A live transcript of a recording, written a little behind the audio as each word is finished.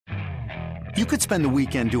You could spend the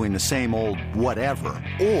weekend doing the same old whatever,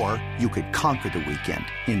 or you could conquer the weekend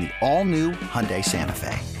in the all-new Hyundai Santa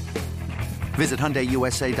Fe. Visit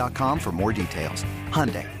HyundaiUSA.com for more details.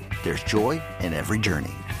 Hyundai, there's joy in every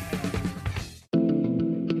journey.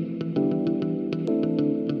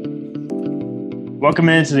 Welcome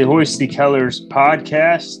into the Hoist the Colors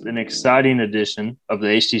podcast, an exciting edition of the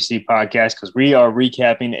HTC podcast because we are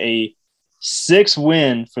recapping a 6th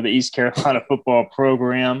win for the East Carolina football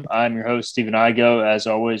program. I'm your host, Stephen Igo, as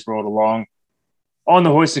always, rolled along on the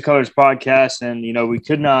Hoist the Colors podcast. And, we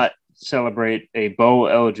could not celebrate a bowl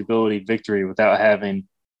eligibility victory without having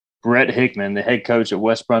Brett Hickman, the head coach at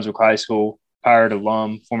West Brunswick High School, Pirate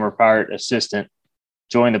alum, former Pirate assistant,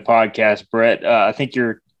 join the podcast. Brett, I think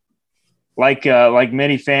you're like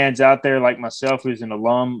many fans out there, like myself, who's an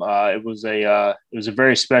alum. It was a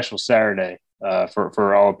very special Saturday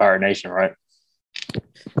for all of Pirate Nation, right?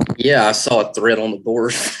 Yeah, I saw a thread on the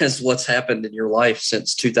board as what's happened in your life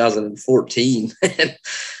since 2014. And,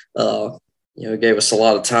 it gave us a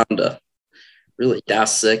lot of time to really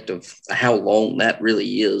dissect of how long that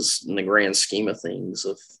really is in the grand scheme of things.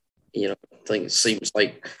 Things seems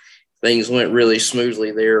like things went really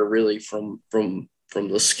smoothly there, really from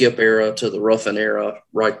the Skip era to the Ruffin era,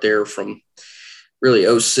 right there from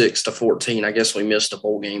really 06 to 14. I guess we missed a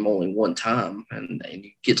bowl game only one time, and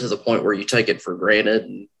you get to the point where you take it for granted,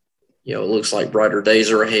 and it looks like brighter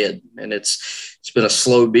days are ahead. And it's been a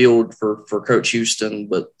slow build for Coach Houston,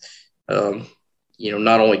 but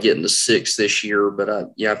not only getting to 6 this year, but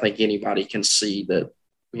I think anybody can see that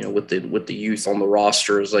with the youth on the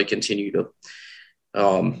roster as they continue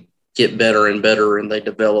to get better and better, and they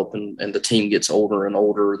develop, and the team gets older and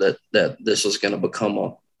older, that this is going to become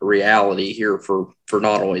a reality here for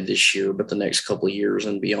not only this year, but the next couple of years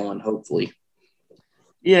and beyond, hopefully.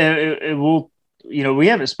 Yeah, it will. We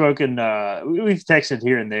haven't spoken. We've texted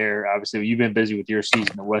here and there. Obviously, you've been busy with your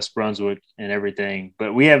season at West Brunswick and everything,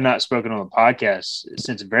 but we have not spoken on the podcast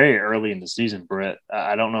since very early in the season, Brett.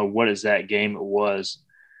 I don't know what exact game it was,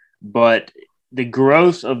 but the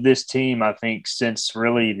growth of this team, I think, since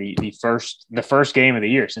really the first game of the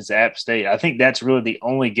year, since App State, I think that's really the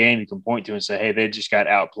only game you can point to and say, hey, they just got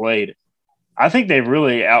outplayed. I think they've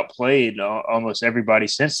really outplayed almost everybody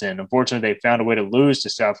since then. Unfortunately, they found a way to lose to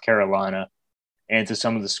South Carolina and to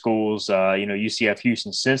some of the schools, UCF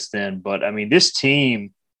Houston since then. But, this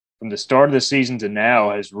team from the start of the season to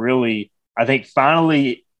now has really, I think,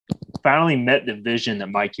 finally met the vision that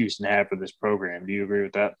Mike Houston had for this program. Do you agree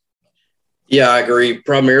with that? Yeah, I agree.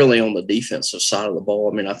 Primarily on the defensive side of the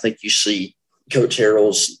ball. I think you see Coach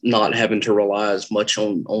Harrell's not having to rely as much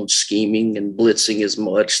on scheming and blitzing as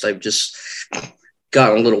much. They've just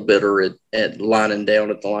gotten a little better at lining down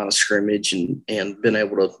at the line of scrimmage and been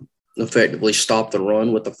able to effectively stop the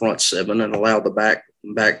run with the front 7 and allow the back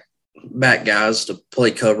guys to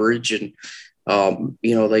play coverage. And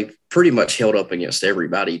they've pretty much held up against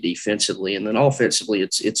everybody defensively. And then offensively,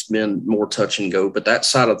 it's been more touch and go. But that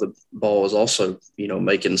side of the ball is also,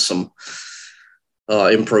 making some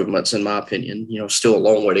improvements, in my opinion. Still a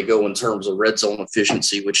long way to go in terms of red zone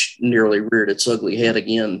efficiency, which nearly reared its ugly head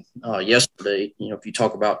again yesterday. If you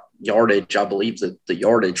talk about yardage, I believe that the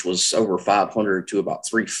yardage was over 500 to about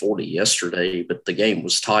 340 yesterday, but the game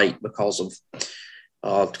was tight because of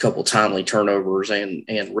a couple timely turnovers and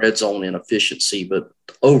red zone inefficiency. But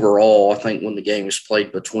overall, I think when the game is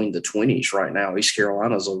played between the 20s right now, East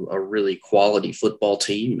Carolina is a really quality football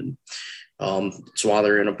team. And that's why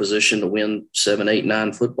they're in a position to win 7, 8,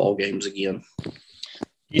 9 football games again.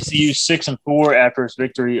 ECU 6-4 after its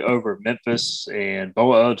victory over Memphis and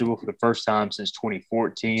bowl eligible for the first time since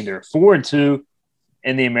 2014. They're 4-2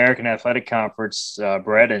 in the American Athletic Conference,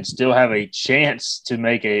 Brett, and still have a chance to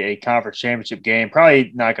make a conference championship game.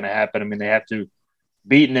 Probably not going to happen. They have to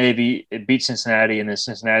beat Navy, beat Cincinnati, and then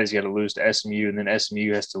Cincinnati's got to lose to SMU, and then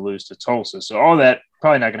SMU has to lose to Tulsa. So all that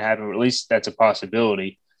probably not going to happen, but at least that's a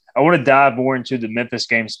possibility. I want to dive more into the Memphis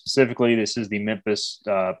game specifically. This is the Memphis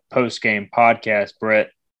post-game podcast, Brett,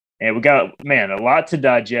 and we got, a lot to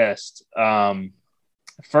digest.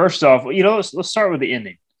 First off, let's start with the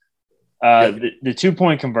ending. The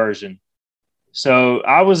 2-point conversion. So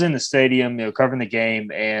I was in the stadium, covering the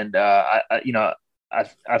game, and I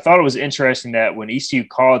thought it was interesting that when ECU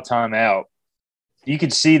called timeout, you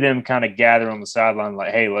could see them kind of gather on the sideline,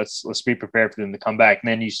 like, "Hey, let's be prepared for them to come back."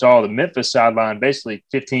 And then you saw the Memphis sideline basically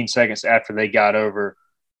 15 seconds after they got over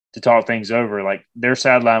to talk things over, like their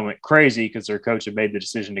sideline went crazy because their coach had made the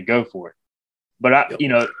decision to go for it. But,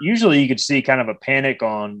 usually you could see kind of a panic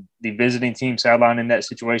on the visiting team sideline in that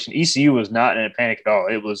situation. ECU was not in a panic at all.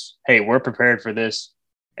 It was, hey, we're prepared for this,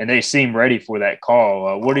 and they seemed ready for that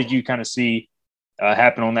call. What did you kind of see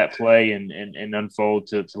happen on that play and unfold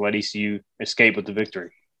to let ECU escape with the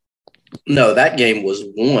victory? No, that game was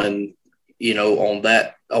won,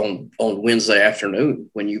 on Wednesday afternoon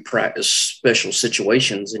when you practice special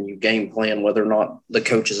situations and you game plan. Whether or not the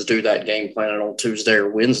coaches do that game planning on Tuesday or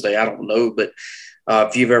Wednesday, I don't know. But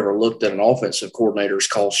if you've ever looked at an offensive coordinator's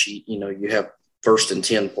call sheet, you have 1st and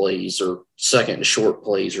 10 plays or 2nd and short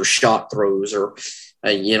plays or shot throws or,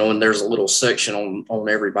 and there's a little section on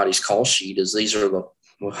everybody's call sheet as these are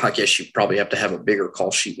I guess you probably have to have a bigger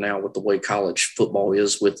call sheet now with the way college football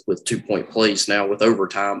is with 2-point plays now with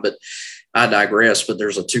overtime. But I digress. But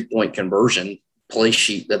there's a 2-point conversion play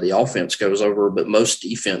sheet that the offense goes over, but most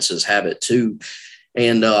defenses have it too.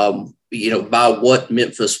 And, by what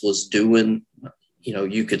Memphis was doing,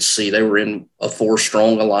 you could see they were in a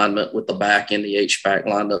 4-strong alignment with the back and the H-back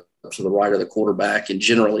lined up to the right of the quarterback. And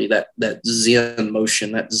generally that Zen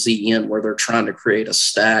motion, that ZN, where they're trying to create a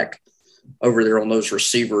stack over there on those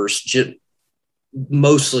receivers,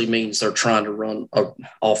 mostly means they're trying to run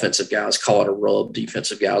offensive guys, call it a rub,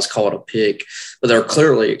 defensive guys, call it a pick, but they're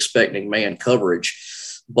clearly expecting man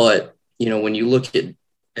coverage. But, when you look at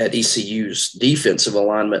ECU's defensive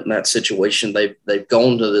alignment in that situation, they've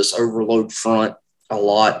gone to this overload front a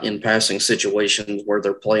lot in passing situations where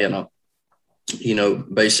they're playing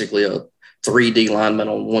basically a 3D lineman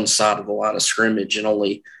on one side of the line of scrimmage and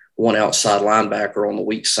only one outside linebacker on the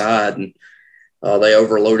weak side. And they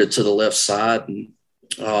overloaded to the left side and,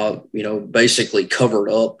 basically covered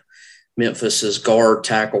up Memphis's guard,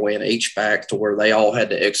 tackle, and H-back to where they all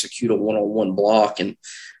had to execute a one-on-one block. And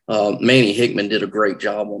Manny Hickman did a great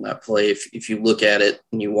job on that play. If you look at it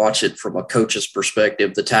and you watch it from a coach's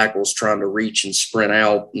perspective, the tackle's trying to reach and sprint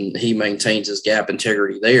out, and he maintains his gap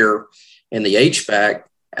integrity there. And the H-back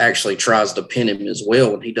actually tries to pin him as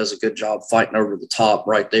well, and he does a good job fighting over the top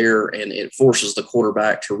right there, and it forces the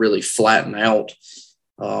quarterback to really flatten out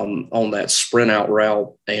on that sprint out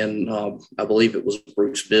route. And I believe it was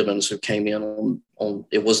Bruce Bivens who came in on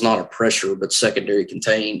it was not a pressure but secondary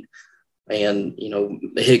contained, and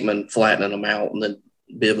Hickman flattening him out, and then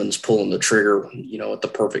Bivens pulling the trigger at the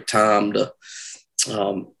perfect time to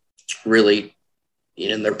really,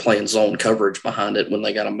 and they're playing zone coverage behind it when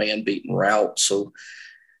they got a man beating route. So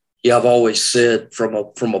yeah, I've always said from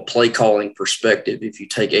a play calling perspective, if you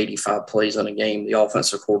take 85 plays in a game, the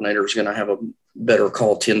offensive coordinator is going to have a better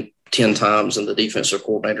call 10 times, and the defensive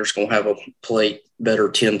coordinator is going to have a play better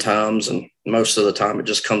 10 times. And most of the time it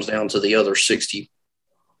just comes down to the other 60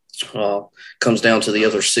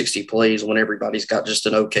 plays when everybody's got just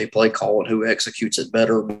an okay play call and who executes it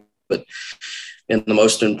better. But in the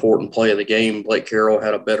most important play of the game, Blake Carroll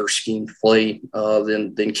had a better schemed play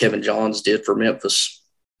than Kevin Johns did for Memphis.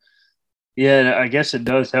 Yeah, I guess it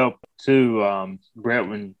does help too, Brett,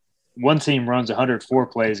 when one team runs 104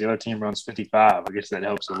 plays, the other team runs 55. I guess that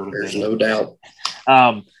helps a little bit. There's no doubt.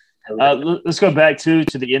 Let's go back to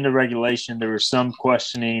the end of regulation. There was some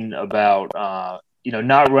questioning about,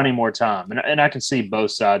 not running more time. And I can see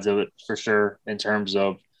both sides of it for sure in terms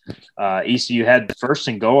of ECU had the 1st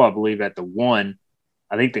and goal, I believe, at the 1.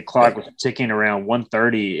 I think the clock was ticking around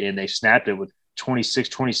 1:30, and they snapped it with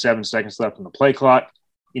 27 seconds left on the play clock.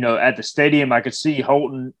 At the stadium, I could see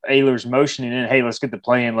Holton Ahlers motioning in, hey, let's get the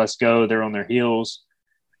play in, let's go. They're on their heels.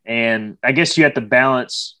 And I guess you have to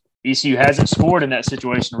balance. ECU hasn't scored in that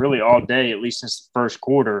situation really all day, at least since the first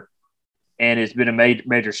quarter. And it's been a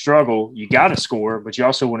major struggle. You got to score, but you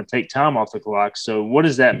also want to take time off the clock. So what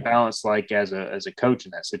is that balance like as a coach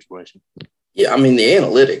in that situation? Yeah, I mean, the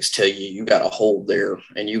analytics tell you got to hold there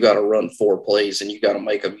and you got to run 4 plays and you got to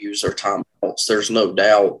make them use their timeouts. There's no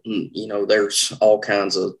doubt. There's all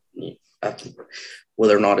kinds of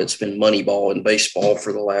whether or not it's been Moneyball in baseball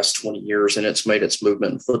for the last 20 years and it's made its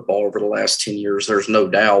movement in football over the last 10 years. There's no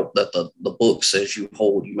doubt that the book says you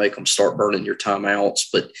make them start burning your timeouts.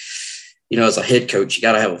 But, as a head coach, you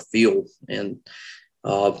got to have a feel. And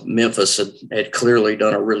Memphis had clearly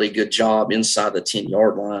done a really good job inside the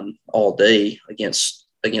 10-yard line all day against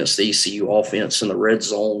the ECU offense in the red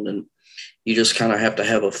zone. And you just kind of have to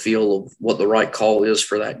have a feel of what the right call is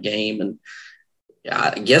for that game. And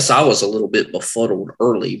I guess I was a little bit befuddled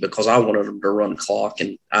early because I wanted them to run clock.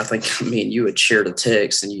 And I think me and you had shared a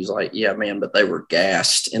text and you was like, yeah, man, but they were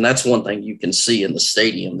gassed. And that's one thing you can see in the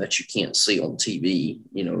stadium that you can't see on TV.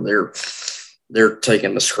 They're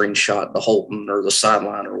taking the screenshot, the Holton or the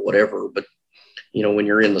sideline or whatever. But, when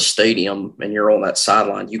you're in the stadium and you're on that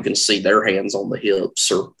sideline, you can see their hands on the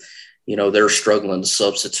hips or, they're struggling to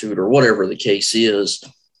substitute or whatever the case is.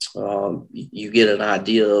 You get an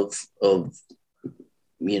idea of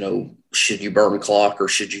should you burn clock or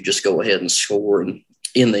should you just go ahead and score? And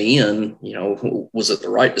in the end, was it the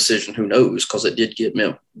right decision? Who knows? Because it did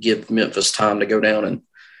give Memphis time to go down and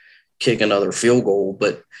kick another field goal.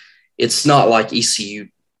 But it's not like ECU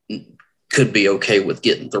could be okay with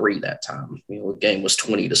getting 3 that time. The game was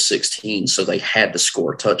 20-16, so they had to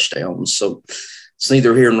score a touchdown. So it's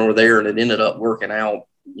neither here nor there, and it ended up working out.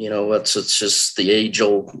 It's just the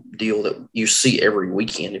age-old deal that you see every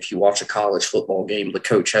weekend. If you watch a college football game, the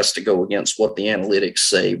coach has to go against what the analytics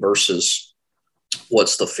say versus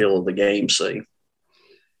what's the feel of the game say.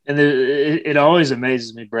 And it always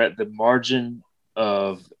amazes me, Brett, the margin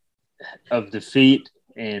of defeat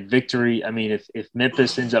and victory. I mean, if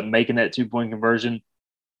Memphis ends up making that 2-point conversion,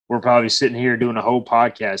 we're probably sitting here doing a whole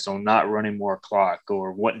podcast on not running more clock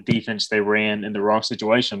or what defense they ran in the wrong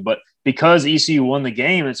situation. But because ECU won the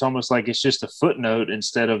game, it's almost like it's just a footnote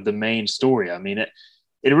instead of the main story. I mean, it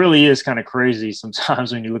really is kind of crazy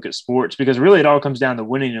sometimes when you look at sports, because really it all comes down to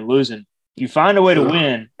winning and losing. You find a way to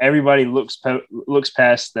win, everybody looks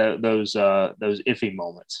past those iffy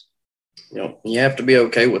moments. You have to be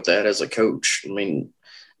okay with that as a coach. I mean,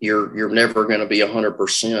 you're never going to be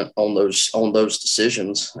 100% on those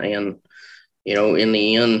decisions. And, in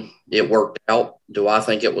the end, it worked out. Do I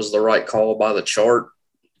think it was the right call by the chart?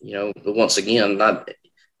 Once again,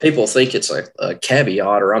 people think it's a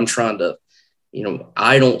caveat, or I'm trying to,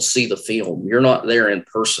 I don't see the film. You're not there in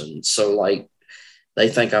person. So they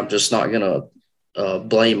think I'm just not going to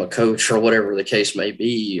blame a coach or whatever the case may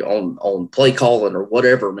be on play calling or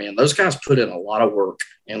whatever, man. Those guys put in a lot of work,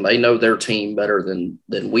 and they know their team better than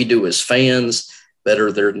we do as fans,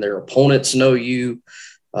 better than their opponents know you.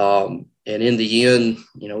 And in the end,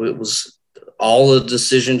 it was all the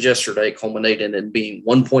decisions yesterday culminated in being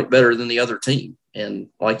 1 point better than the other team. And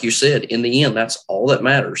like you said, in the end, that's all that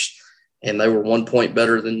matters. And they were 1 point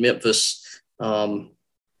better than Memphis,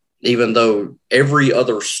 even though every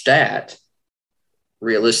other stat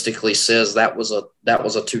realistically says that was a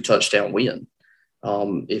 2-touchdown win.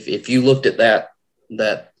 If you looked at that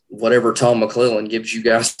whatever Tom McClellan gives you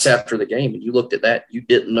guys after the game, and you looked at that, you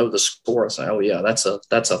didn't know the score. I say, oh yeah, that's a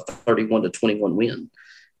 31-21 win.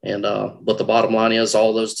 And but the bottom line is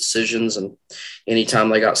all those decisions, and anytime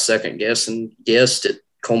they got second guessed, it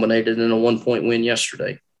culminated in a 1 point win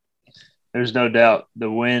yesterday. There's no doubt the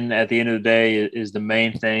win at the end of the day is the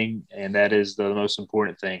main thing, and that is the most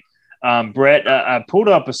important thing. Brett, I pulled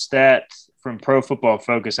up a stat from Pro Football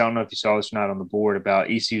Focus. I don't know if you saw this or not on the board about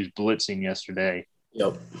ECU's blitzing yesterday.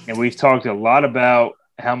 Yep. And we've talked a lot about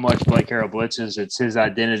how much Blake Harrell blitzes. It's his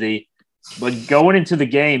identity. But going into the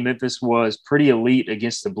game, Memphis was pretty elite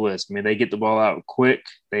against the blitz. I mean, they get the ball out quick.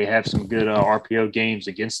 They have some good RPO games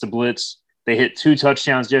against the blitz. They hit 2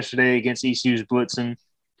 touchdowns yesterday against ECU's blitzing.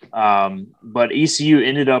 But ECU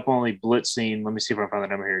ended up only blitzing, let me see if I find the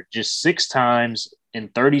number here, just 6 times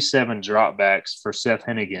and 37 dropbacks for Seth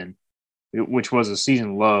Hennigan, which was a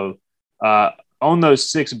season low. On those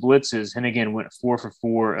 6 blitzes, Hennigan went 4 for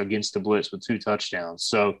 4 against the blitz with 2 touchdowns.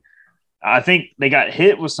 So I think they got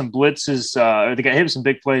hit with some blitzes, or they got hit with some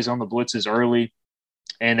big plays on the blitzes early,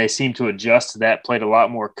 and they seemed to adjust to that, played a lot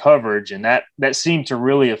more coverage, and that seemed to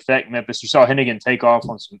really affect Memphis. You saw Hennigan take off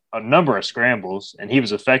on a number of scrambles, and he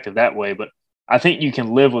was effective that way, but I think you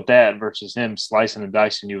can live with that versus him slicing and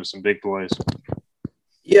dicing you with some big plays.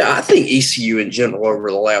 Yeah, I think ECU in general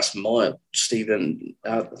over the last month, Stephen,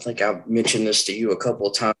 I think I've mentioned this to you a couple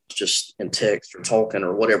of times just in text or talking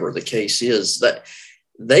or whatever the case is, that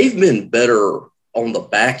they've been better on the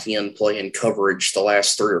back end playing coverage the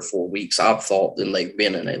last 3 or 4 weeks, I've thought, than they've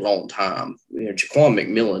been in a long time. Jaquan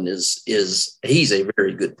McMillan he's a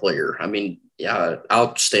very good player. I mean, yeah,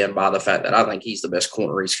 I'll stand by the fact that I think he's the best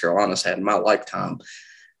corner East Carolina's had in my lifetime.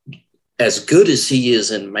 As good as he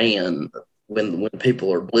is in man, when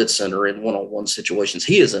people are blitzing or in one-on-one situations,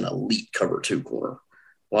 he is an elite cover 2 corner.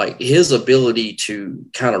 Like his ability to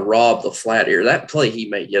kind of rob the flat area, that play he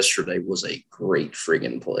made yesterday was a great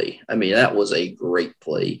friggin' play. I mean, that was a great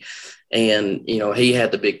play. And, he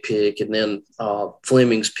had the big pick, and then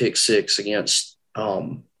Fleming's pick 6 against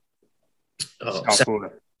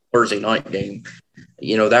Thursday night game.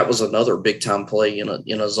 That was another big time play in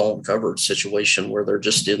a zone coverage situation where they're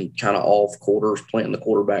just in kind of off quarters, playing the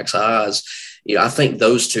quarterback's eyes. I think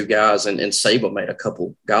those 2 guys, and Saba made a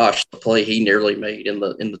couple. Gosh, the play he nearly made in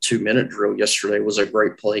the 2-minute drill yesterday was a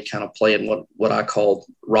great play, kind of playing what I call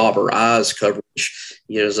robber eyes coverage.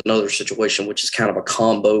 Is another situation which is kind of a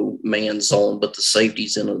combo man zone, but the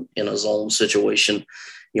safety's in a zone situation.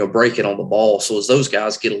 Breaking on the ball. So as those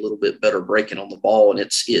guys get a little bit better breaking on the ball, and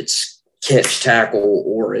it's catch tackle,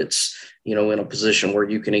 or it's, in a position where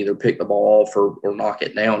you can either pick the ball off or knock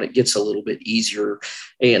it down, it gets a little bit easier.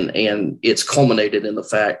 And it's culminated in the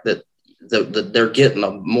fact that they're getting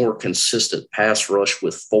a more consistent pass rush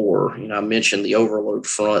with 4. You know, I mentioned the overload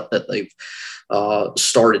front that they've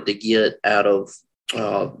started to get out of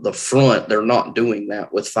the front. They're not doing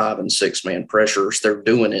that with 5 and 6 man pressures. They're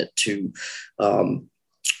doing it to,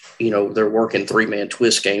 they're working 3-man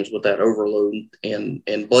twist games with that overload,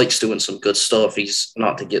 and Blake's doing some good stuff. He's,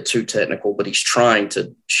 not to get too technical, but he's trying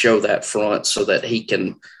to show that front so that he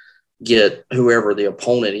can get whoever the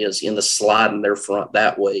opponent is in the slide in their front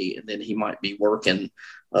that way. And then he might be working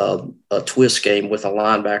a twist game with a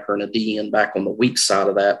linebacker and a DN back on the weak side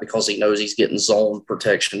of that, because he knows he's getting zone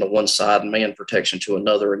protection to one side and man protection to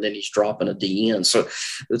another, and then he's dropping a DN. So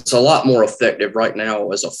it's a lot more effective right now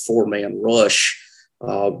as a 4-man rush,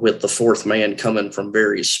 with the 4th man coming from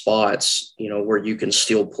various spots, where you can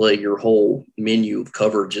still play your whole menu of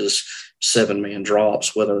coverages, 7-man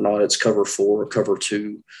drops, whether or not it's cover 4 or cover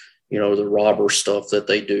 2, the robber stuff that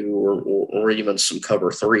they do, or even some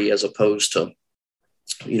cover 3, as opposed to,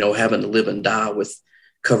 having to live and die with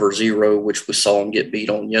cover 0, which we saw them get beat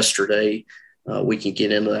on yesterday. We can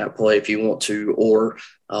get into that play if you want to, or,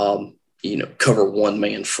 cover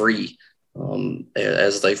 1-man free,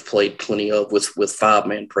 as they've played plenty of with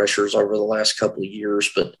 5-man pressures over the last couple of years.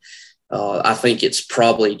 But I think it's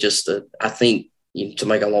probably just to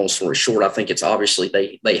make a long story short, I think it's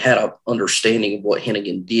obviously they had an understanding of what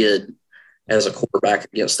Hennigan did as a quarterback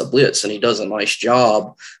against the blitz, and he does a nice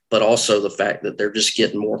job, but also the fact that they're just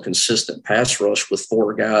getting more consistent pass rush with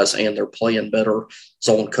 4 guys, and they're playing better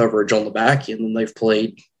zone coverage on the back end than they've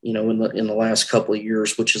played, in the last couple of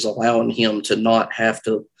years, which is allowing him to not have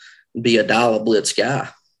to be a dial a blitz guy.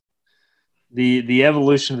 The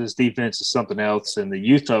evolution of this defense is something else, and the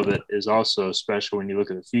youth of it is also special when you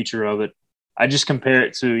look at the future of it. I just compare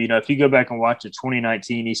it to, if you go back and watch a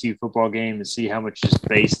 2019 ECU football game and see how much just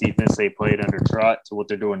base defense they played under Trot to what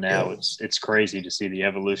they're doing now, it's crazy to see the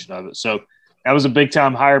evolution of it. So that was a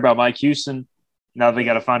big-time hire by Mike Houston. Now they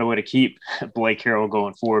got to find a way to keep Blake Harrell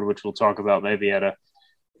going forward, which we'll talk about maybe at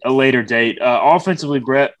a later date. Offensively,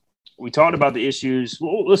 Brett, we talked about the issues.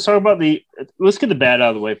 Well, let's get the bad out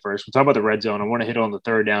of the way first. We'll talk about the red zone. I want to hit on the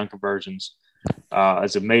 3rd down conversions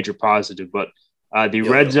as a major positive, but the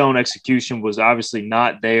red zone execution was obviously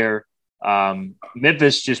not there.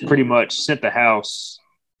 Memphis just pretty much sent the house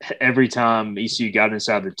every time ECU got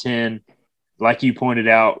inside the 10. Like you pointed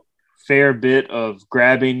out, fair bit of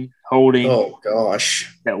grabbing, holding. Oh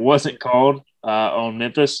gosh, that wasn't called on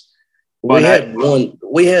Memphis. But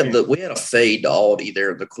we had a fade to Aldi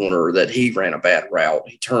there in the corner that he ran a bad route.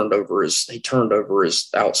 He turned over his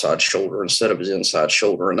outside shoulder instead of his inside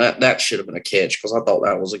shoulder, and that should have been a catch, because I thought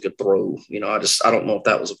that was a good throw. I don't know if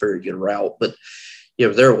that was a very good route, but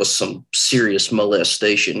there was some serious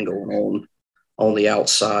molestation going on the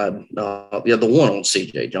outside. The one on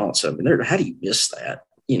CJ Johnson. I mean, how do you miss that?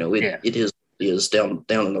 It is down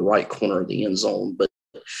in the right corner of the end zone, but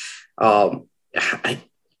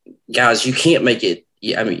guys, you can't make it.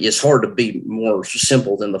 I mean, it's hard to be more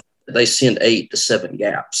simple than they send 8 to 7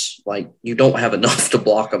 gaps. Like, you don't have enough to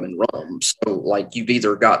block them and run them. So, like, you've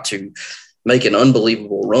either got to make an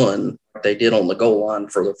unbelievable run like they did on the goal line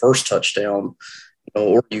for the first touchdown,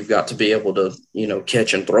 or you've got to be able to,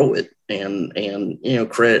 catch and throw it. And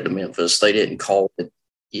credit to Memphis, they didn't call it.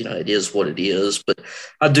 It is what it is. But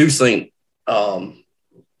I do think,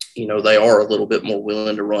 they are a little bit more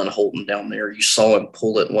willing to run Holton down there. You saw him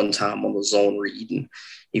pull it one time on the zone read. And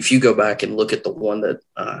if you go back and look at the one that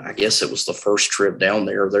I guess it was the first trip down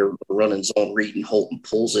there, they're running zone read and Holton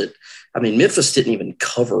pulls it. I mean, Memphis didn't even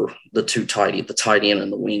cover the tight end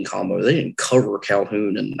and the wing combo. They didn't cover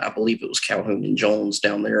Calhoun, and I believe it was Calhoun and Jones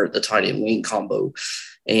down there at the tight end wing combo.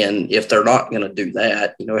 And if they're not going to do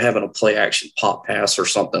that, having a play action pop pass or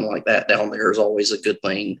something like that down there is always a good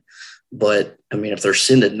thing. But I mean, if they're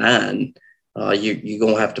sending 9, you're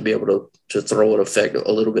going to have to be able to throw it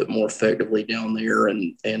a little bit more effectively down there,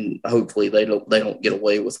 and hopefully they don't get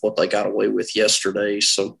away with what they got away with yesterday.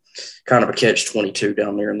 So, kind of a catch-22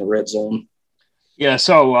 down there in the red zone. Yeah, I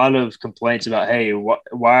saw a lot of complaints about, hey,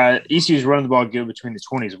 why ECU's running the ball good between the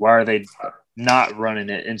 20s? Why are they not running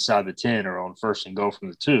it inside the 10 or on 1st and goal from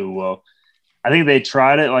the 2? Well, I think they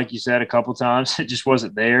tried it, like you said, a couple times. It just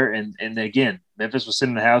wasn't there. And again, Memphis was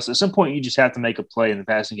sitting in the house. At some point, you just have to make a play in the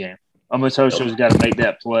passing game. Omotosho's got to make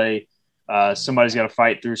that play. Somebody's got to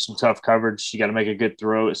fight through some tough coverage. You got to make a good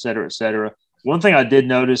throw, et cetera, et cetera. One thing I did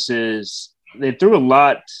notice is they threw a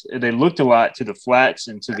lot. They looked a lot to the flats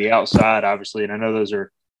and to the outside, obviously. And I know those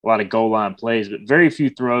are a lot of goal line plays, but very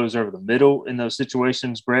few throws over the middle in those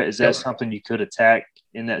situations. Brett, is that something you could attack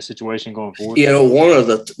in that situation going forward? You know, one of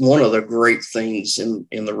the great things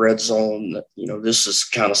in the red zone, you know, this is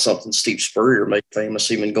kind of something Steve Spurrier made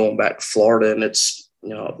famous, even going back to Florida. And it's,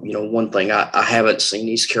 you know, one thing I haven't seen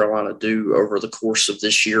East Carolina do over the course of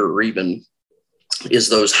this year or even is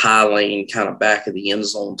those high lane kind of back of the end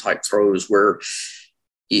zone type throws where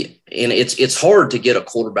and it's hard to get a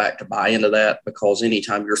quarterback to buy into that, because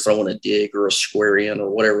anytime you're throwing a dig or a square in or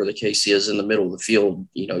whatever the case is in the middle of the field,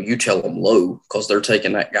 you know, you tell them low because they're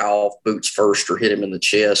taking that guy off boots first or hit him in the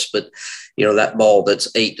chest. But, you know, that ball that's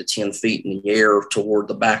 8 to 10 feet in the air toward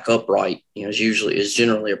the back upright, you know, is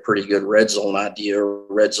generally a pretty good red zone idea or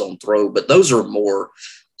red zone throw. But those are more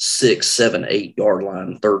 6, 7, 8 yard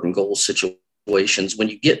line, 3rd and goal situations. When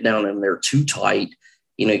you get down in there too tight,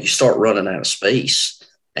 you know, you start running out of space.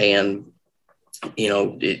 And, you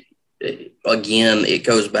know, again, it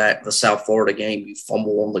goes back the South Florida game. You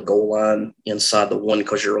fumble on the goal line inside the one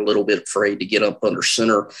because you're a little bit afraid to get up under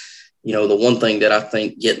center. You know, the one thing that I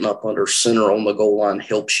think getting up under center on the goal line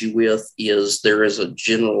helps you with is there is a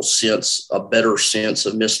general sense, a better sense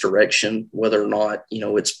of misdirection, whether or not, you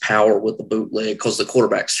know, it's power with the bootleg because the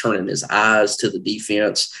quarterback's turning his eyes to the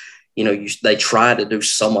defense. You know, they tried to do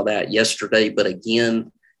some of that yesterday, but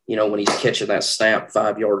again, you know, when he's catching that snap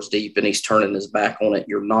 5 yards deep and he's turning his back on it,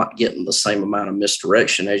 you're not getting the same amount of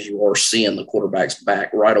misdirection as you are seeing the quarterback's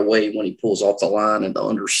back right away when he pulls off the line and the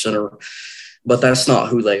under center. But that's not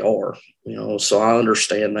who they are, you know, so I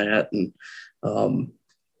understand that. And,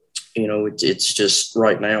 you know, it's just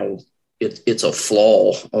right now it's a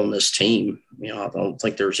flaw on this team. You know, I don't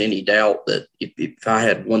think there's any doubt that if I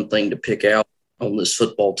had one thing to pick out on this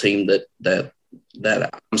football team that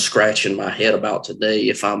I'm scratching my head about today,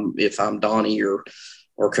 if I'm Donnie or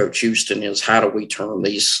Coach Houston, is how do we turn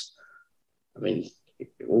these? I mean,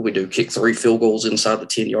 what we do? Kick 3 field goals inside the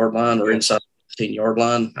 10-yard line or inside the 10-yard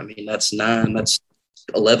line? I mean, that's 9. That's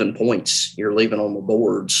 11 points you're leaving on the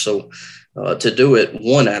board. So to do it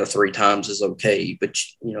 1 out of 3 times is okay, but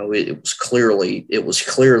you know, it was clearly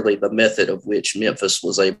the method of which Memphis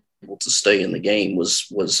was able to stay in the game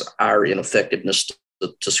was our ineffectiveness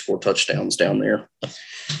to score touchdowns down there.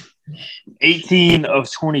 18 of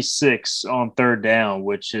 26 on 3rd down,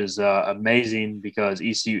 which is amazing because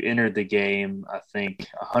ECU entered the game, I think,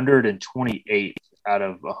 128 out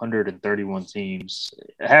of 131 teams.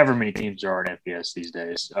 However many teams there are in FBS these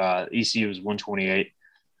days. ECU is 128.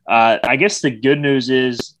 I guess the good news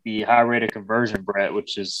is the high rate of conversion, Brett,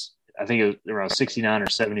 which is, I think, it was around 69 or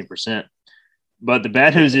 70%. But the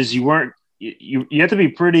bad news is you have to be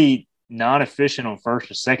pretty non-efficient on 1st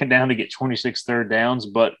and 2nd down to get 26 3rd downs,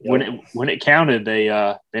 but when it counted,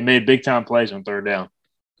 they made big time plays on 3rd down.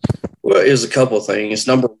 Well, it was a couple of things.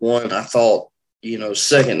 Number one, I thought, you know,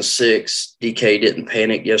 2nd and 6, DK didn't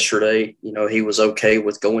panic yesterday. You know, he was okay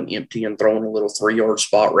with going empty and throwing a little 3-yard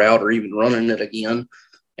spot route or even running it again.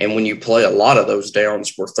 And when you play, a lot of those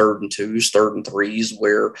downs were 3rd and 2s, 3rd and 3s,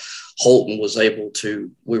 where Holton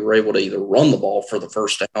we were able to either run the ball for the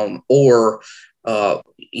 1st down or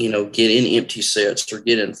you know, get in empty sets or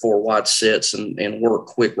get in 4 wide sets and work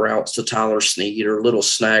quick routes to Tyler Snead or little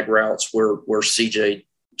snag routes where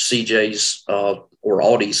CJ's or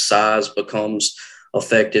Audie's size becomes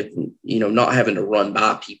effective, you know, not having to run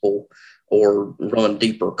by people or run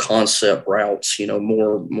deeper concept routes, you know,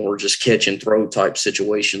 more just catch and throw type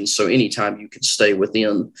situations. So anytime you can stay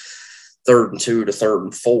within 3rd and 2 to 3rd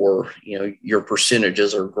and 4, you know, your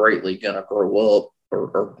percentages are greatly going to grow up.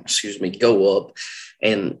 Go up.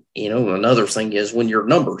 And, you know, another thing is when your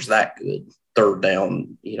number's that good, 3rd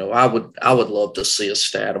down, you know, I would love to see a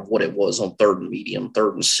stat of what it was on 3rd and medium,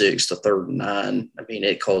 3rd and 6 to 3rd and 9. I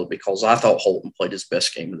mean, because I thought Holton played his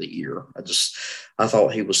best game of the year. I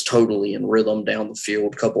thought he was totally in rhythm down the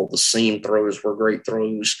field. A couple of the seam throws were great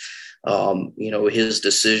throws. You know, his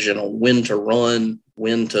decision on when to run,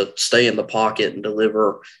 when to stay in the pocket and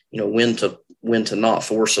deliver, you know, when to not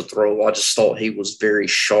force a throw. I just thought he was very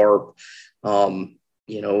sharp.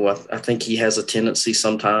 You know, I think he has a tendency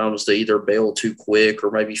sometimes to either bail too quick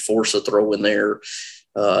or maybe force a throw in there.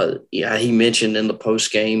 Yeah, he mentioned in the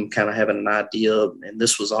post game kind of having an idea, and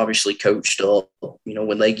this was obviously coached up. You know,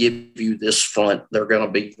 when they give you this front, they're going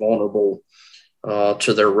to be vulnerable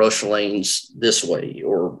to their rush lanes this way,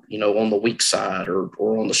 or, you know, on the weak side or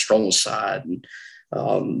on the strong side. And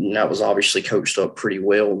that was obviously coached up pretty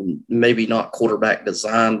well. Maybe not quarterback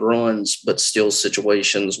designed runs, but still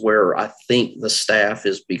situations where I think the staff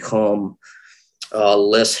has become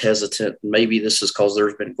less hesitant. Maybe this is because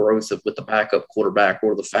there's been growth with the backup quarterback,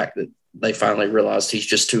 or the fact that they finally realized he's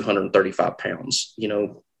just 235 pounds. You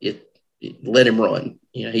know, let him run.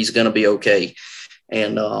 You know, he's going to be okay.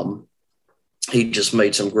 And he just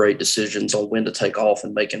made some great decisions on when to take off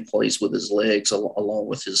and making plays with his legs, along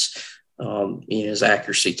with his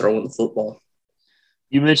accuracy throwing the football.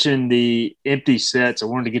 You mentioned the empty sets. I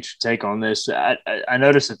wanted to get your take on this. I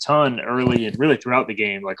noticed a ton early and really throughout the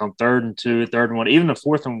game, like on 3rd and 2, 3rd and 1, even the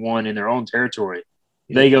 4th and 1 in their own territory.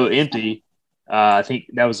 They go empty. I think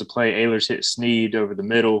that was the play Ehlers hit Snead over the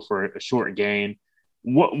middle for a short gain.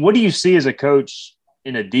 What do you see as a coach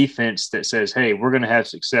in a defense that says, hey, we're going to have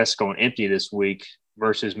success going empty this week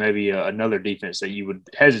versus maybe another defense that you would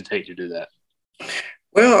hesitate to do that?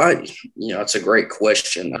 Well, it's a great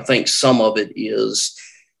question. I think some of it is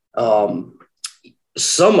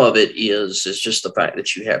just the fact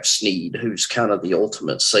that you have Snead, who's kind of the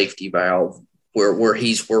ultimate safety valve where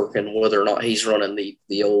he's working, whether or not he's running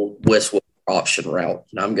the old Westwood option route.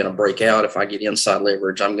 And I'm going to break out if I get inside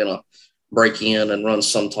leverage. I'm going to break in and run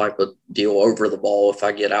some type of deal over the ball if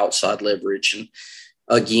I get outside leverage. And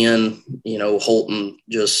again, Holton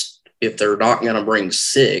just, if they're not going to bring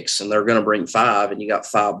 6 and they're going to bring 5 and you got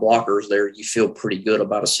 5 blockers there, you feel pretty good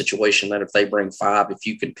about a situation that if they bring 5, if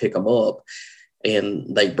you can pick them up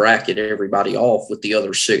and they bracket everybody off with the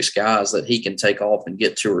other 6 guys, that he can take off and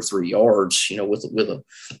get 2 or 3 yards, with a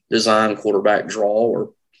design quarterback draw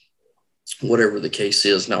or whatever the case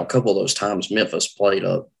is. Now, a couple of those times Memphis played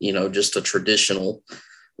just a traditional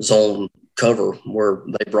zone cover where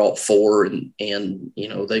they brought 4 and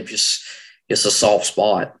they just, it's a soft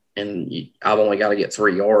spot and I've only got to get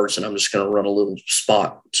 3 yards and I'm just going to run a little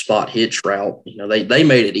spot hitch route. They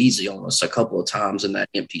made it easy on us a couple of times in that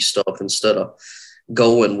empty stuff instead of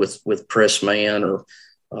going with press man or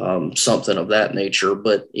something of that nature.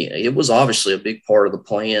 But it was obviously a big part of the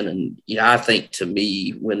plan. And, I think to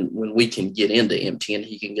me, when we can get into empty and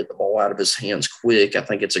he can get the ball out of his hands quick, I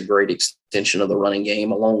think it's a great extension of the running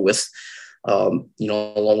game along with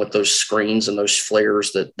those screens and those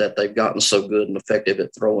flares that they've gotten so good and effective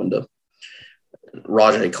at throwing to.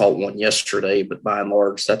 Rajay caught one yesterday, but by and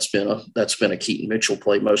large, that's been a Keaton Mitchell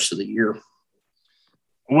play most of the year.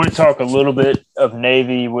 I want to talk a little bit of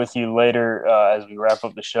Navy with you later as we wrap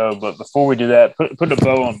up the show. But before we do that, put a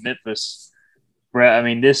bow on Memphis. Brett, I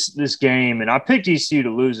mean, this game, and I picked ECU to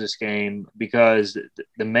lose this game because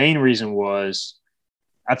the main reason was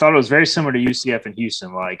I thought it was very similar to UCF and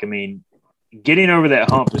Houston. Getting over that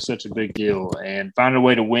hump is such a big deal, and finding a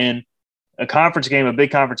way to win a conference game, a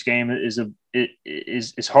big conference game,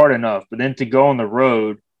 is hard enough. But then to go on the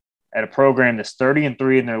road at a program that's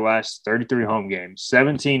 30-3 in their last 33 home games,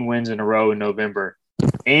 17 wins in a row in November,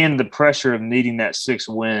 and the pressure of needing that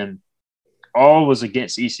 6th win, all was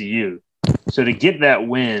against ECU. So to get that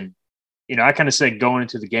win, I kind of said going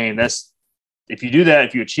into the game, if you do that,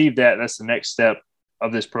 if you achieve that, that's the next step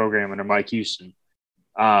of this program under Mike Houston.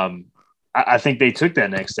 I think they took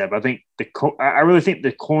that next step. I really think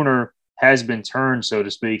the corner has been turned, so to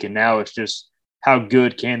speak, and now it's just how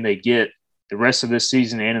good can they get the rest of this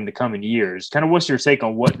season and in the coming years. Kind of what's your take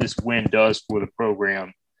on what this win does for the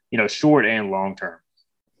program, short and long term?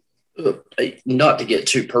 Not to get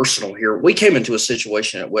too personal here, we came into a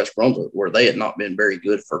situation at West Brunswick where they had not been very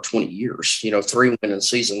good for 20 years, 3 winning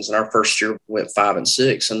seasons. And our first year we went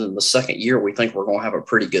 5-6. And then the second year, we think we're going to have a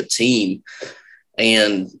pretty good team.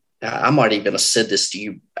 And I might even have said this to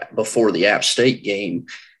you before the App State game,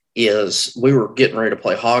 is we were getting ready to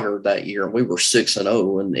play Hoggard that year and we were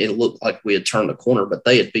 6-0 and it looked like we had turned the corner, but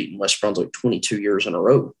they had beaten West Brunswick 22 years in a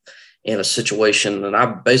row in a situation. And I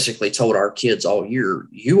basically told our kids all year,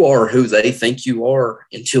 you are who they think you are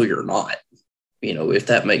until you're not, if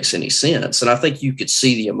that makes any sense. And I think you could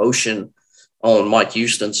see the emotion on Mike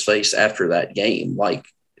Houston's face after that game. Like,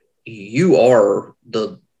 you are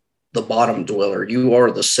the bottom dweller. You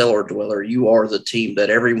are the cellar dweller. You are the team that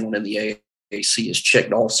everyone in the AAC has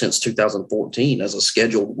checked off since 2014 as a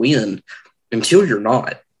scheduled win until you're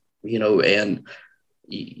not, and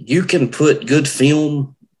you can put good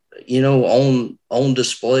film, on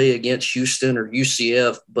display against Houston or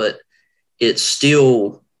UCF, but it's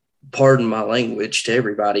still, pardon my language to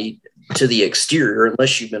everybody, to the exterior,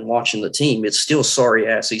 unless you've been watching the team, it's still sorry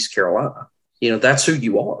ass East Carolina. That's who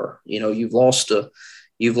you are. You've lost to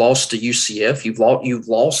UCF. You've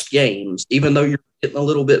lost games, even though you're getting a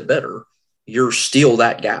little bit better. You're still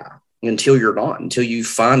that guy until you're not, until you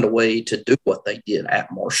find a way to do what they did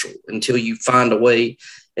at Marshall, until you find a way.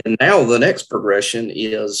 And now the next progression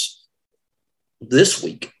is this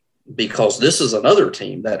week, because this is another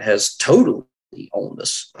team that has totally owned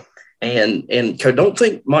us. And don't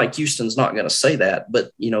think Mike Houston's not going to say that,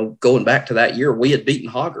 but, going back to that year, we had beaten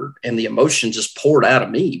Hoggard and the emotion just poured out of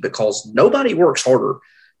me because nobody works harder.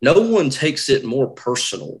 No one takes it more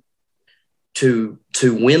personal to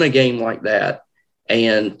win a game like that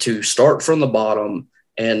And to start from the bottom,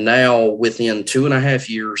 and now within 2.5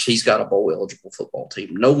 years, he's got a bowl eligible football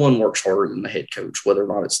team. No one works harder than the head coach, whether or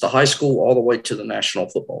not it's the high school all the way to the National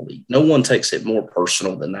Football League. No one takes it more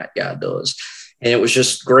personal than that guy does. And it was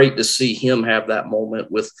just great to see him have that moment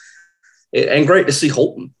and great to see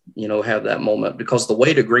Holton, have that moment, because the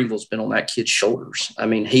weight of Greenville's been on that kid's shoulders. I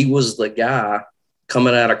mean, he was the guy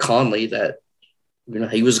coming out of Conley that,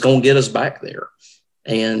 he was going to get us back there.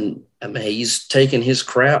 And I mean, he's taken his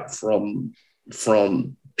crap from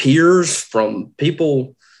peers, from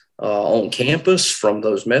people on campus, from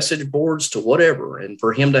those message boards to whatever. And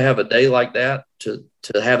for him to have a day like that, to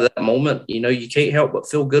have that moment, you can't help but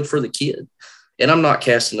feel good for the kid. And I'm not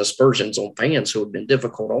casting aspersions on fans who have been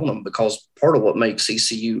difficult on them, because part of what makes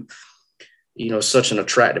ECU, such an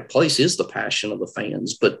attractive place is the passion of the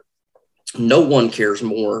fans. But no one cares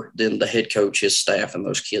more than the head coach, his staff, and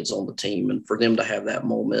those kids on the team. And for them to have that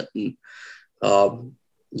moment, and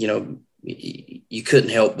you couldn't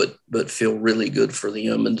help but feel really good for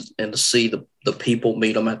them, and to see the people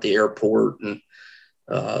meet them at the airport. And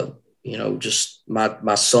just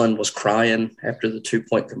my son was crying after the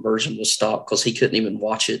 2-point conversion was stopped, because he couldn't even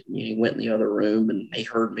watch it. He went in the other room and he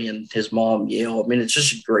heard me and his mom yell. I mean, it's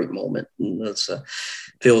just a great moment, and it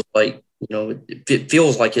feels like it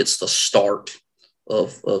feels like it's the start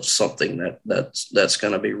of something that's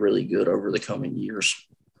going to be really good over the coming years.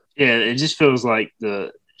 Yeah, it just feels like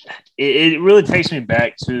it really takes me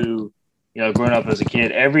back to growing up as a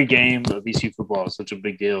kid. Every game of ECU football is such a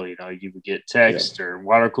big deal. You would get text or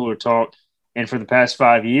water cooler talk. And for the past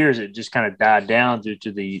 5 years, it just kind of died down due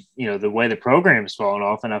to the way the program has fallen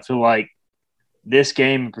off. And I feel like this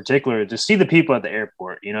game in particular, to see the people at the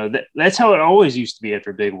airport, that's how it always used to be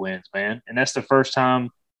after big wins, man. And that's the first time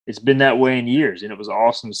it's been that way in years. And it was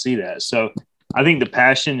awesome to see that. So I think the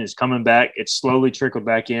passion is coming back. It's slowly trickled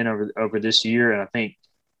back in over this year. And I think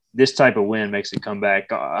this type of win makes it come back,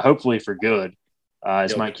 hopefully for good,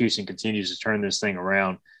 as Mike Houston continues to turn this thing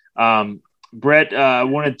around. Brett, I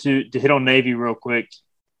wanted to hit on Navy real quick.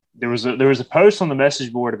 There was a post on the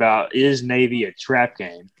message board about, is Navy a trap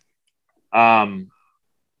game? I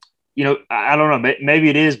don't know, maybe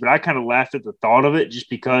it is, but I kind of laughed at the thought of it, just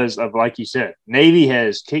because of, like you said, Navy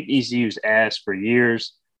has kicked ECU's ass for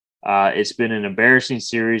years. It's been an embarrassing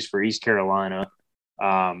series for East Carolina.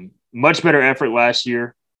 Much better effort last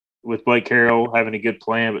year with Blake Carroll having a good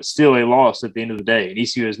plan, but still a loss at the end of the day. And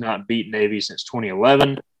ECU has not beaten Navy since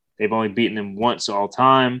 2011. They've only beaten them once all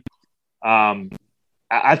time.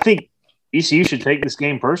 I think ECU should take this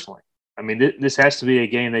game personally. I mean, this has to be a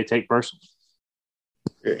game they take personally.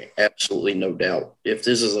 Absolutely, no doubt. If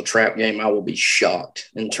this is a trap game, I will be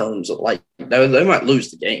shocked in terms of, they might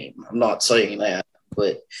lose the game. I'm not saying that,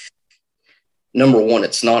 but number one,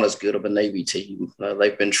 it's not as good of a Navy team.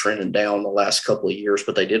 They've been trending down the last couple of years,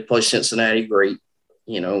 but they did play Cincinnati great,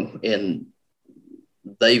 and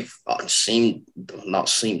they've not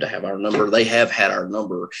seemed to have our number. They have had our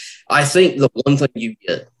number. I think the one thing you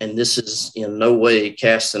get, and this is in no way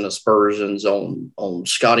casting aspersions on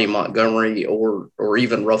Scotty Montgomery or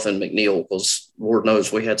even Ruffin McNeil, because Lord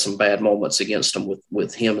knows we had some bad moments against him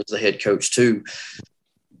with him as the head coach too.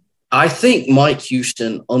 I think Mike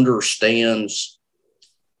Houston understands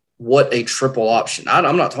what a triple option.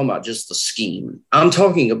 I'm not talking about just the scheme. I'm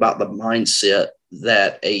talking about the mindset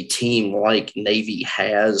that a team like Navy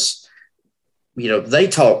has. They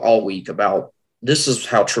talk all week about, this is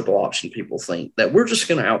how triple option people think, that we're just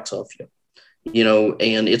going to out-tough you,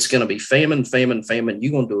 and it's going to be famine.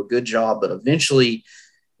 You're going to do a good job, but eventually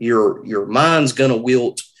your mind's going to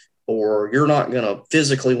wilt, or you're not going to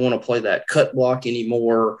physically want to play that cut block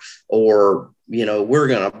anymore, or, we're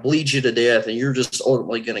going to bleed you to death, and you're just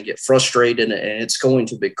ultimately going to get frustrated, and it's going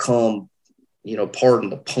to become, pardon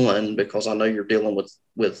the pun, because I know you're dealing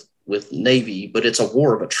with Navy, but it's a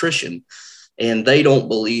war of attrition, and they don't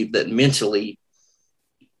believe that mentally,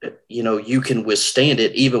 you can withstand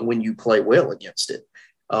it even when you play well against it.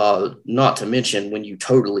 Not to mention when you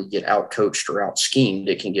totally get out-coached or out-schemed,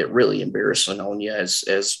 it can get really embarrassing on you,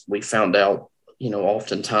 as we found out,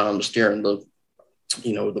 oftentimes during the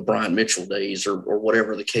Brian Mitchell days or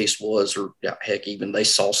whatever the case was, or heck, even they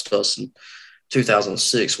sauced us in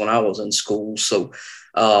 2006 when I was in school. So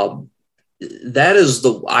that's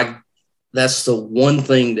the one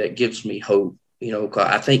thing that gives me hope.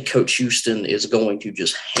 I think Coach Houston is going to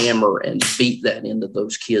just hammer and beat that into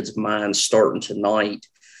those kids' minds starting tonight,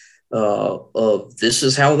 of this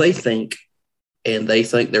is how they think, and they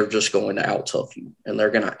think they're just going to out-tough you, and they're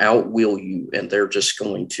going to out-will you, and they're just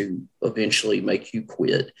going to eventually make you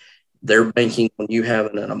quit. They're banking on you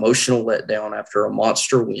having an emotional letdown after a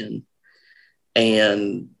monster win,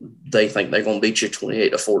 and they think they're going to beat you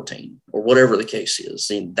 28-14 or whatever the case is.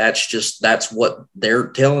 And that's what they're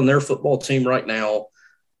telling their football team right now.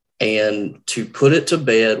 And to put it to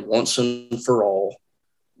bed once and for all,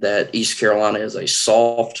 that East Carolina is a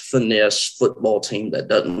soft finesse football team that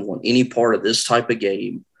doesn't want any part of this type of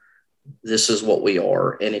game. This is what we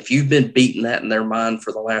are. And if you've been beating that in their mind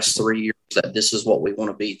for the last 3 years, that this is what we want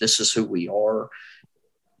to be, this is who we are,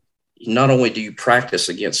 not only do you practice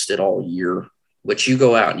against it all year, but you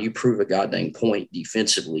go out and you prove a goddamn point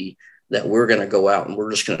defensively that we're going to go out and we're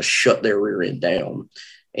just going to shut their rear end down.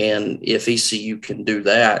 And if ECU can do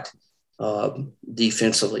that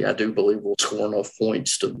defensively, I do believe we'll score enough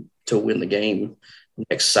points to win the game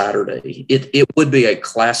next Saturday. It would be a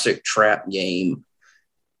classic trap game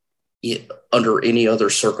under any other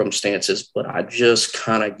circumstances, but I just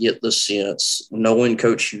kind of get the sense, knowing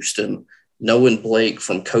Coach Houston, knowing Blake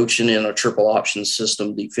from coaching in a triple option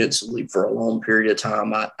system defensively for a long period of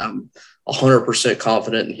time, I'm 100%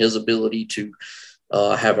 confident in his ability to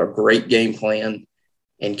have a great game plan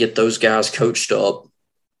and get those guys coached up.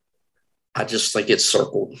 I just think it's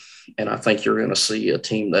circled, and I think you're going to see a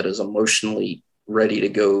team that is emotionally ready to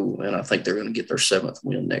go, and I think they're going to get their 7th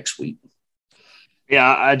win next week.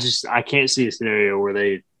 Yeah, I can't see a scenario where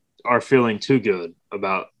they are feeling too good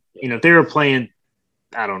about, if they were playing,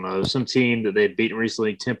 I don't know, some team that they'd beaten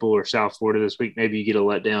recently, Temple or South Florida this week, maybe you get a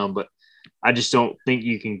letdown, but I just don't think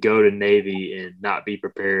you can go to Navy and not be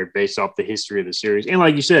prepared based off the history of the series. And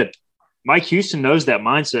like you said, Mike Houston knows that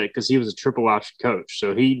mindset because he was a triple option coach,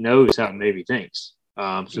 so he knows how Navy thinks.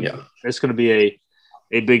 It's going to be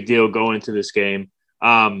a big deal going into this game.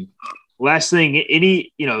 Last thing,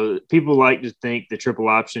 people like to think the triple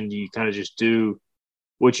option, you kind of just do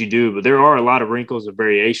what you do, but there are a lot of wrinkles and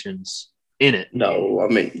variations in it. No, I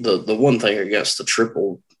mean, the one thing against the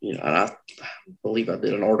triple, and I believe I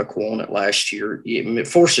did an article on it last year, it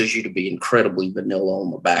forces you to be incredibly vanilla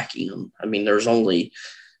on the back end. I mean, there's only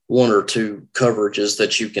one or two coverages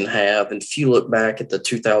that you can have. And if you look back at the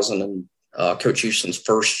Coach Houston's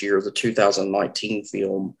first year, the 2019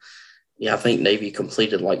 film, I think Navy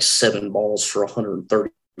completed like 7 balls for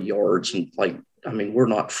 130 yards. And we're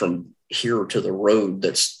not from here to the road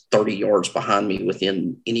that's 30 yards behind me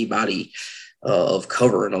within anybody of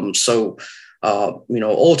covering them. So,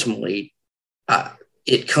 ultimately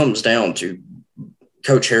it comes down to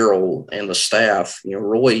Coach Harrell and the staff.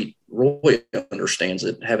 Roy understands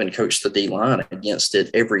it, having coached the D-line against it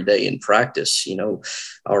every day in practice,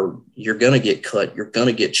 or you're going to get cut, you're going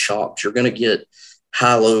to get chopped, you're going to get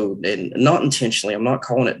high load, and not intentionally. I'm not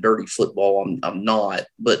calling it dirty football. I'm not,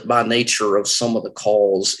 but by nature of some of the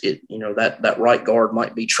calls, that right guard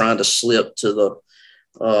might be trying to slip to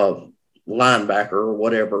the linebacker or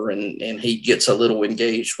whatever, and he gets a little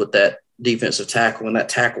engaged with that defensive tackle, and that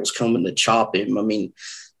tackle's coming to chop him. I mean,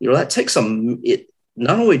 that takes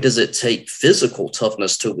not only does it take physical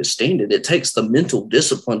toughness to withstand it, it takes the mental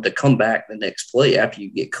discipline to come back the next play after you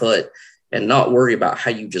get cut and not worry about how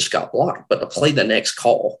you just got blocked, but to play the next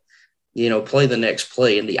call, play the next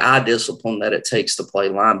play, and the eye discipline that it takes to play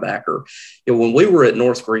linebacker. When we were at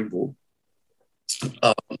North Greenville,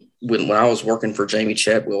 when I was working for Jamie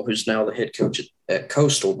Chadwell, who's now the head coach at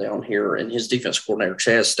Coastal down here, and his defense coordinator,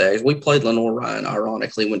 Chaz Staggs, we played Lenore Ryan,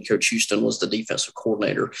 ironically, when Coach Houston was the defensive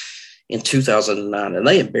coordinator in 2009, and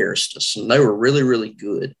they embarrassed us, and they were really, really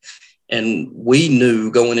good. And we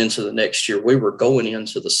knew going into the next year, we were going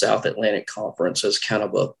into the South Atlantic Conference as kind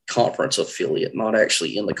of a conference affiliate, not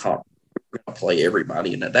actually in the conference. We're going to play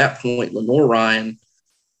everybody. And at that point, Lenore Ryan,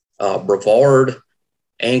 Brevard,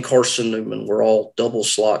 and Carson Newman were all double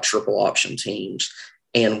slot, triple option teams.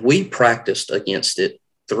 And we practiced against it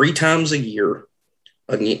 3 times a year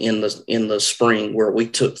in the spring, where we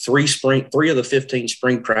took 3 of the 15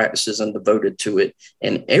 spring practices and devoted to it.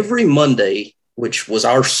 And every Monday, which was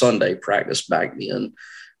our Sunday practice back then,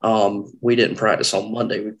 we didn't practice on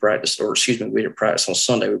Monday. We didn't practice on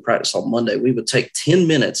Sunday. We practiced on Monday. We would take 10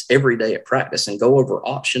 minutes every day at practice and go over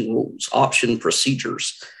option rules, option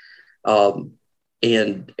procedures.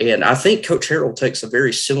 And I think Coach Harrell takes a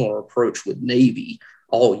very similar approach with Navy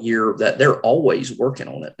all year, that they're always working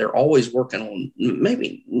on it. They're always working on,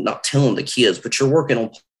 maybe not telling the kids, but you're working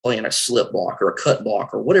on playing a slip block or a cut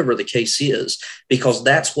block or whatever the case is, because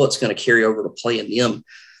that's what's going to carry over to playing them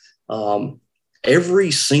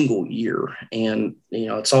every single year. And,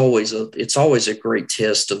 it's always a great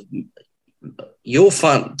test of, we'll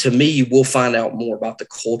find out more about the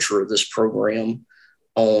culture of this program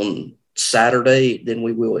on Saturday than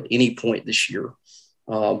we will at any point this year.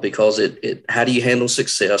 Because how do you handle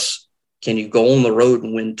success? Can you go on the road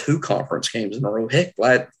and win 2 conference games in a row? Heck,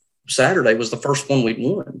 Saturday was the first one we'd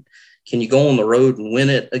won. can you go on the road and win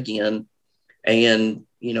it again? And,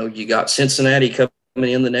 you got Cincinnati coming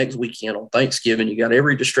in the next weekend on Thanksgiving. You got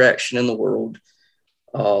every distraction in the world.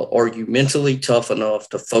 Are you mentally tough enough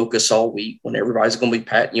to focus all week when everybody's going to be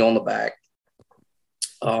patting you on the back?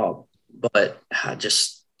 But I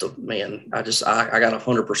got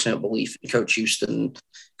 100% belief in Coach Houston,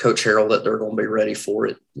 Coach Harrell, that they're going to be ready for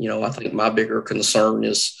it. I think my bigger concern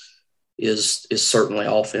is certainly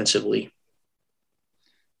offensively.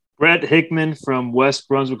 Brett Hickman from West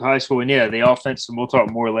Brunswick High School. And the offense, and we'll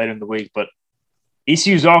talk more later in the week, but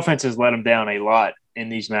ECU's offense has let them down a lot in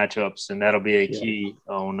these matchups, and that'll be a key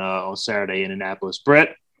on Saturday in Annapolis.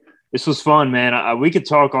 Brett, this was fun, man. We could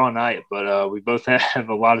talk all night, but we both have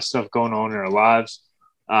a lot of stuff going on in our lives.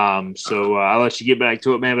 So I'll let you get back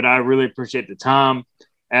to it, man. But I really appreciate the time.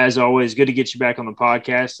 As always, good to get you back on the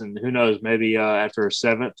podcast. And who knows, maybe after a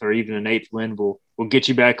 7th or even an 8th win, we'll get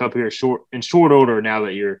you back up here in short order now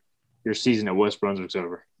that your season at West Brunswick's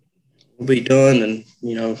over. We'll be done, and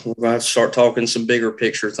we're going to start talking some bigger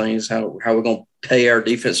picture things. How we're going to pay our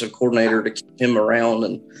defensive coordinator to keep him around,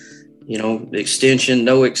 and extension,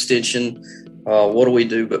 no extension. What do we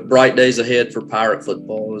do? But bright days ahead for Pirate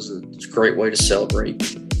football. It's a great way to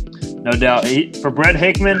celebrate. No doubt. For Brett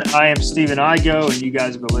Hickman, I am Stephen Igo, and you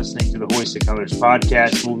guys have been listening to the Hoisted Colors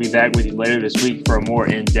podcast. We'll be back with you later this week for a more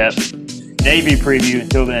in-depth Navy preview.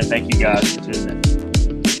 Until then, thank you guys for tuning in.